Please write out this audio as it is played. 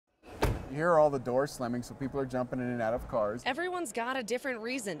You hear all the doors slamming, so people are jumping in and out of cars. Everyone's got a different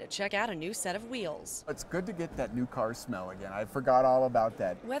reason to check out a new set of wheels. It's good to get that new car smell again. I forgot all about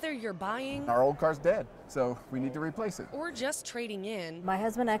that. Whether you're buying Our old car's dead, so we need to replace it. or just trading in, My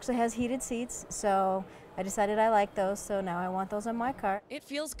husband actually has heated seats, so I decided I like those, so now I want those on my car. it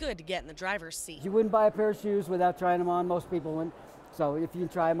feels good to get in the driver's seat. You wouldn't buy a pair of shoes without trying them on. Most people wouldn't. So if you can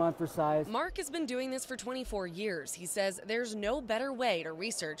try them on for size. Mark has been doing this for 24 years. He says there's no better way to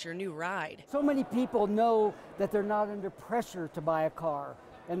research your new ride. So many people know that they're not under pressure to buy a car,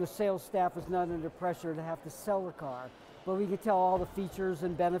 and the sales staff is not under pressure to have to sell a car. But we can tell all the features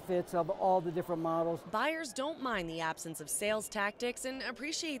and benefits of all the different models. Buyers don't mind the absence of sales tactics and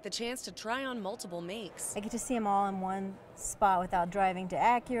appreciate the chance to try on multiple makes. I get to see them all in one spot without driving to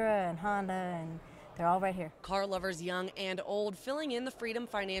Acura and Honda, and they're all right here. Car lovers young and old filling in the Freedom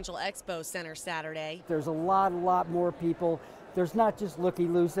Financial Expo Center Saturday. There's a lot more people. There's not just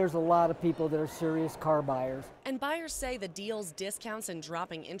looky-loos, there's a lot of people that are serious car buyers. And buyers say the deals, discounts, and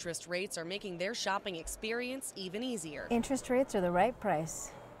dropping interest rates are making their shopping experience even easier. Interest rates are the right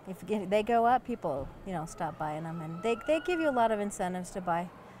price. If they go up, people, stop buying them, and they give you a lot of incentives to buy,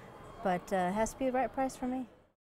 but it has to be the right price for me.